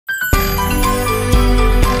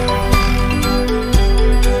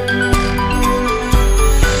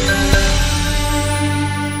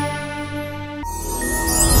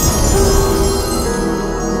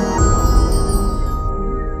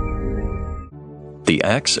The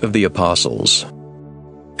Acts of the Apostles.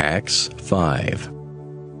 Acts 5.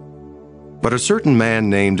 But a certain man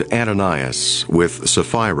named Ananias, with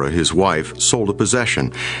Sapphira his wife, sold a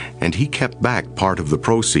possession, and he kept back part of the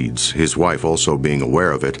proceeds, his wife also being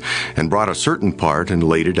aware of it, and brought a certain part and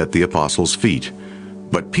laid it at the apostles' feet.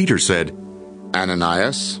 But Peter said,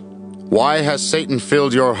 Ananias, why has Satan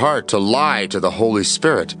filled your heart to lie to the Holy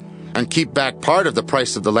Spirit, and keep back part of the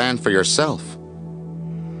price of the land for yourself?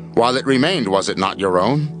 While it remained, was it not your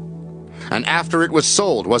own? And after it was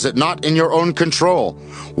sold, was it not in your own control?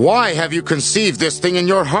 Why have you conceived this thing in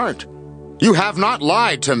your heart? You have not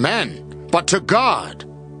lied to men, but to God.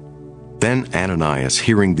 Then Ananias,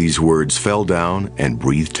 hearing these words, fell down and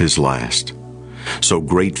breathed his last. So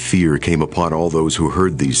great fear came upon all those who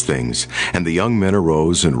heard these things, and the young men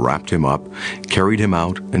arose and wrapped him up, carried him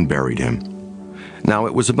out, and buried him. Now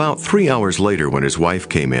it was about 3 hours later when his wife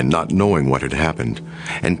came in, not knowing what had happened.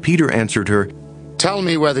 And Peter answered her, Tell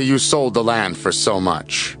me whether you sold the land for so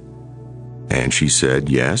much. And she said,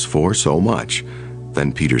 Yes, for so much.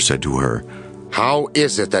 Then Peter said to her, How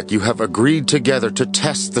is it that you have agreed together to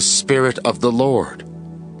test the Spirit of the Lord?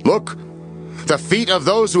 Look, the feet of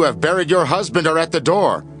those who have buried your husband are at the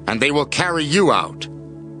door, and they will carry you out.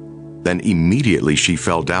 Then immediately she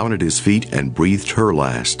fell down at his feet and breathed her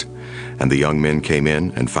last. And the young men came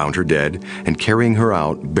in and found her dead, and carrying her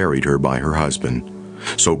out, buried her by her husband.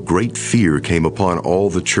 So great fear came upon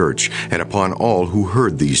all the church, and upon all who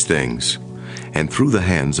heard these things. And through the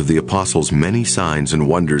hands of the apostles many signs and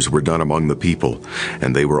wonders were done among the people,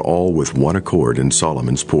 and they were all with one accord in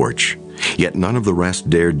Solomon's porch. Yet none of the rest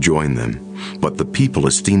dared join them, but the people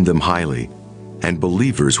esteemed them highly. And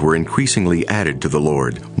believers were increasingly added to the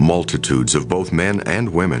Lord, multitudes of both men and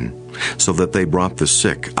women, so that they brought the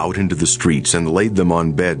sick out into the streets and laid them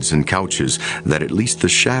on beds and couches, that at least the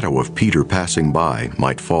shadow of Peter passing by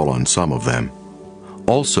might fall on some of them.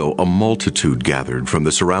 Also a multitude gathered from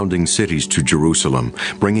the surrounding cities to Jerusalem,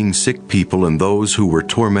 bringing sick people and those who were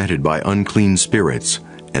tormented by unclean spirits,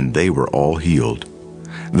 and they were all healed.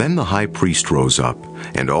 Then the high priest rose up,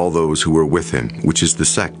 and all those who were with him, which is the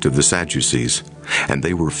sect of the Sadducees. And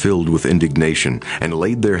they were filled with indignation, and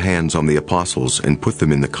laid their hands on the apostles, and put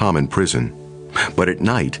them in the common prison. But at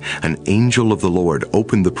night an angel of the Lord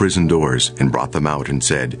opened the prison doors, and brought them out, and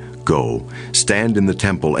said, Go, stand in the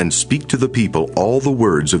temple, and speak to the people all the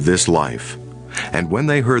words of this life. And when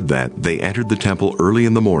they heard that, they entered the temple early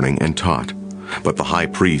in the morning, and taught. But the high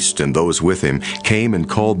priest and those with him came and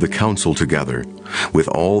called the council together, with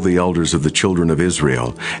all the elders of the children of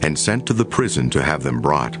Israel, and sent to the prison to have them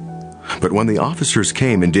brought. But when the officers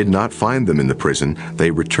came and did not find them in the prison,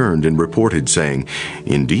 they returned and reported, saying,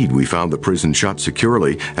 Indeed, we found the prison shut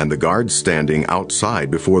securely, and the guards standing outside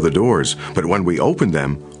before the doors. But when we opened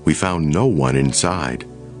them, we found no one inside.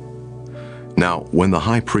 Now, when the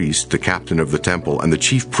high priest, the captain of the temple, and the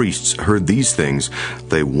chief priests heard these things,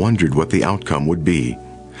 they wondered what the outcome would be.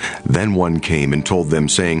 Then one came and told them,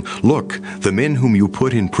 saying, Look, the men whom you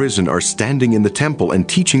put in prison are standing in the temple and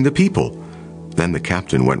teaching the people. Then the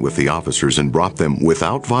captain went with the officers and brought them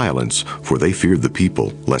without violence, for they feared the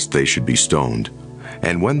people, lest they should be stoned.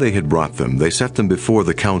 And when they had brought them, they set them before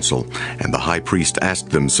the council. And the high priest asked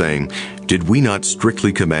them, saying, Did we not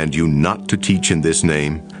strictly command you not to teach in this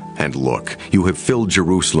name? And look, you have filled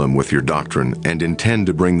Jerusalem with your doctrine, and intend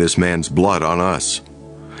to bring this man's blood on us.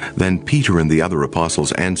 Then Peter and the other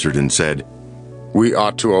apostles answered and said, We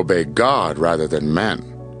ought to obey God rather than men.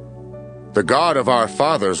 The God of our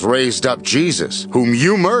fathers raised up Jesus, whom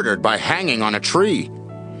you murdered by hanging on a tree.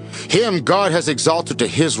 Him God has exalted to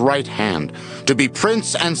his right hand, to be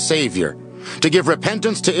Prince and Savior, to give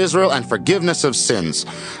repentance to Israel and forgiveness of sins.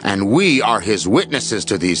 And we are his witnesses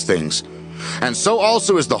to these things. And so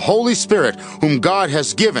also is the Holy Spirit, whom God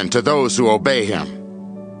has given to those who obey him.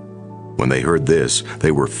 When they heard this,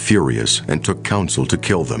 they were furious and took counsel to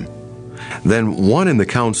kill them. Then one in the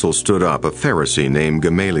council stood up, a Pharisee named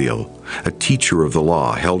Gamaliel, a teacher of the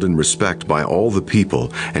law, held in respect by all the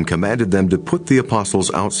people, and commanded them to put the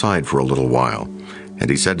apostles outside for a little while. And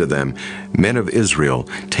he said to them, Men of Israel,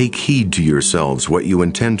 take heed to yourselves what you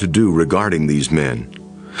intend to do regarding these men.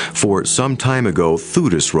 For some time ago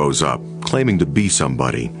Theudas rose up, claiming to be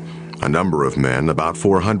somebody. A number of men, about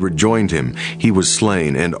 400, joined him. He was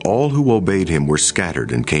slain, and all who obeyed him were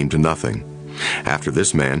scattered and came to nothing. After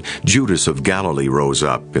this man, Judas of Galilee rose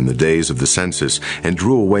up in the days of the census, and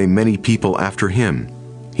drew away many people after him.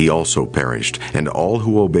 He also perished, and all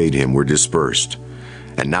who obeyed him were dispersed.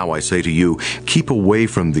 And now I say to you, keep away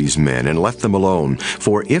from these men, and let them alone.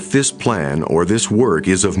 For if this plan or this work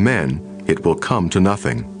is of men, it will come to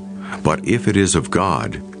nothing. But if it is of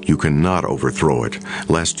God, You cannot overthrow it,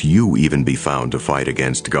 lest you even be found to fight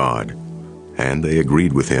against God." And they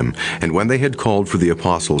agreed with him, and when they had called for the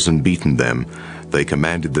apostles and beaten them, they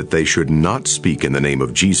commanded that they should not speak in the name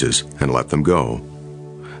of Jesus, and let them go.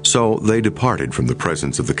 So they departed from the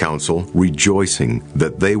presence of the council, rejoicing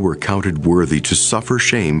that they were counted worthy to suffer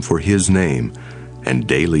shame for his name. And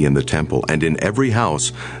daily in the temple and in every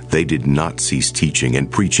house they did not cease teaching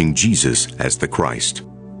and preaching Jesus as the Christ.